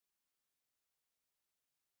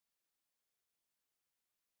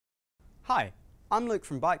Hi, I'm Luke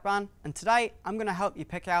from Bike Barn, and today I'm going to help you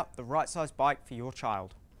pick out the right size bike for your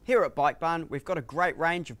child. Here at Bike Barn, we've got a great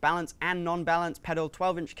range of balance and non-balance pedal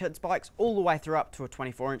 12-inch kids bikes all the way through up to a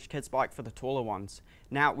 24-inch kids bike for the taller ones.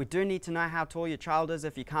 Now, we do need to know how tall your child is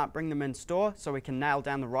if you can't bring them in store, so we can nail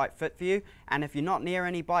down the right fit for you. And if you're not near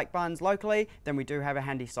any Bike Barns locally, then we do have a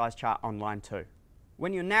handy size chart online too.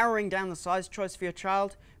 When you're narrowing down the size choice for your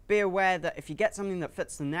child, be aware that if you get something that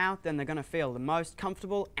fits them now, then they're going to feel the most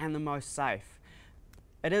comfortable and the most safe.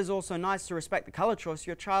 It is also nice to respect the colour choice of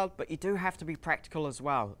your child, but you do have to be practical as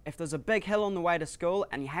well. If there's a big hill on the way to school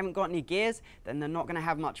and you haven't got any gears, then they're not going to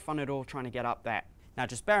have much fun at all trying to get up there. Now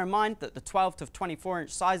just bear in mind that the 12 to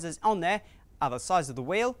 24-inch sizes on there are the size of the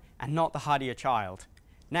wheel and not the height of your child.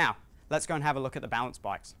 Now, let's go and have a look at the balance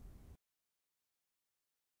bikes.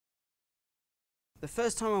 The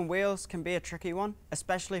first time on wheels can be a tricky one,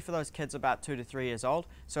 especially for those kids about 2 to 3 years old,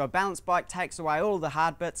 so a balance bike takes away all the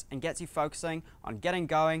hard bits and gets you focusing on getting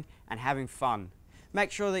going and having fun.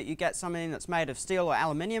 Make sure that you get something that's made of steel or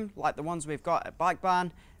aluminium, like the ones we've got at Bike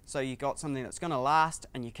Barn, so you've got something that's going to last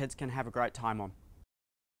and your kids can have a great time on.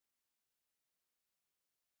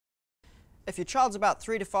 If your child's about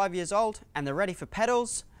 3 to 5 years old and they're ready for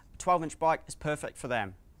pedals, a 12-inch bike is perfect for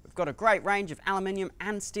them. We've got a great range of aluminium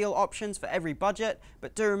and steel options for every budget,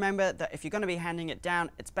 but do remember that if you're going to be handing it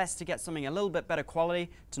down, it's best to get something a little bit better quality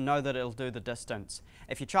to know that it'll do the distance.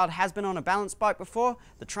 If your child has been on a balance bike before,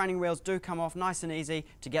 the training wheels do come off nice and easy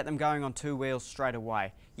to get them going on 2 wheels straight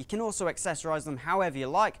away. You can also accessorize them however you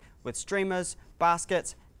like with streamers,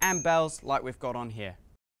 baskets and bells like we've got on here.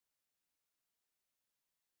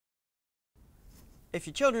 If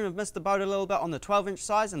your children have missed the boat a little bit on the 12-inch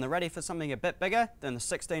size and they're ready for something a bit bigger, then the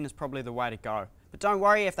 16 is probably the way to go. But don't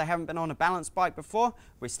worry if they haven't been on a balance bike before,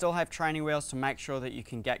 we still have training wheels to make sure that you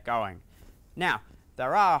can get going. Now,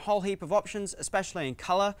 there are a whole heap of options, especially in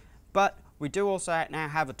colour, but we do also now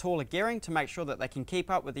have a taller gearing to make sure that they can keep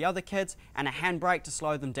up with the other kids and a handbrake to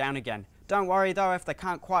slow them down again. Don't worry though if they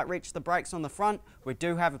can't quite reach the brakes on the front, we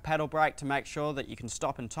do have a pedal brake to make sure that you can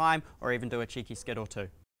stop in time or even do a cheeky skid or two.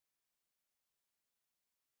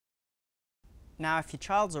 Now, if your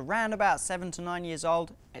child's around about 7 to 9 years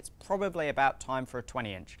old, it's probably about time for a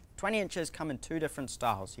 20-inch. 20 inches come in 2 different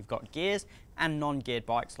styles. You've got gears and non-geared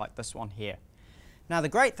bikes like this one here. Now, the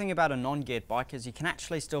great thing about a non-geared bike is you can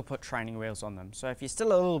actually still put training wheels on them. So if you're still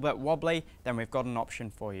a little bit wobbly, then we've got an option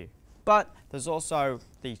for you. But there's also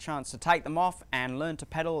the chance to take them off and learn to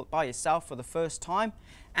pedal by yourself for the first time.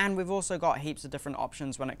 And we've also got heaps of different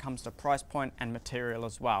options when it comes to price point and material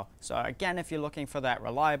as well. So again, if you're looking for that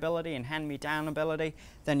reliability and hand-me-down ability,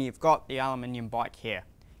 then you've got the aluminium bike here.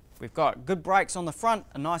 We've got good brakes on the front,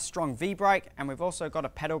 a nice strong V-brake, and we've also got a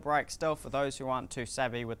pedal brake still for those who aren't too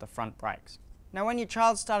savvy with the front brakes. Now when your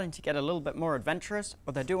child's starting to get a little bit more adventurous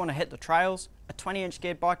or they do want to hit the trails, a 20-inch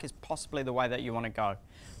geared bike is possibly the way that you want to go.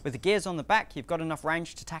 With the gears on the back, you've got enough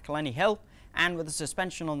range to tackle any hill, and with the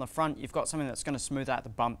suspension on the front, you've got something that's going to smooth out the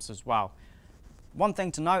bumps as well. One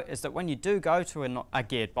thing to note is that when you do go to a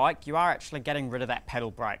geared bike, you are actually getting rid of that pedal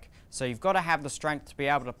brake. So you've got to have the strength to be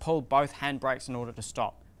able to pull both handbrakes in order to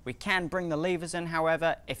stop. We can bring the levers in,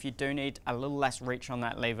 however, if you do need a little less reach on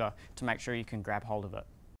that lever to make sure you can grab hold of it.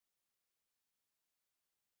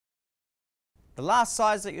 The last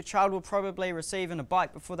size that your child will probably receive in a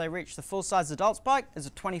bike before they reach the full-size adult's bike is a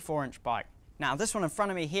 24-inch bike. Now this one in front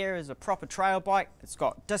of me here is a proper trail bike. It's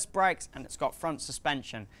got disc brakes and it's got front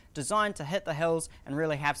suspension, designed to hit the hills and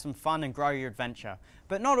really have some fun and grow your adventure.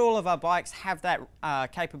 But not all of our bikes have that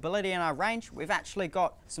capability in our range. We've actually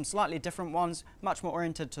got some slightly different ones, much more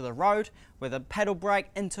oriented to the road, with a pedal brake,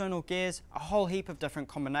 internal gears, a whole heap of different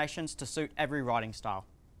combinations to suit every riding style.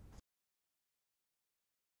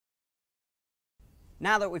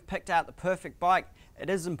 Now that we've picked out the perfect bike, it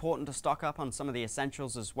is important to stock up on some of the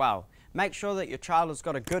essentials as well. Make sure that your child has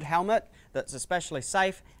got a good helmet that's especially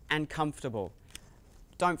safe and comfortable.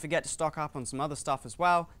 Don't forget to stock up on some other stuff as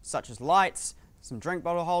well, such as lights, some drink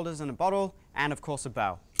bottle holders and a bottle, and of course a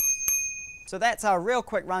bell. So that's our real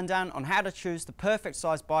quick rundown on how to choose the perfect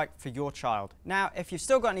size bike for your child. Now, if you've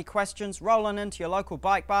still got any questions, roll on into your local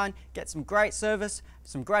Bike Barn, get some great service,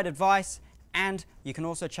 some great advice, and you can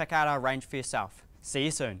also check out our range for yourself. See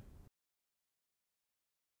you soon.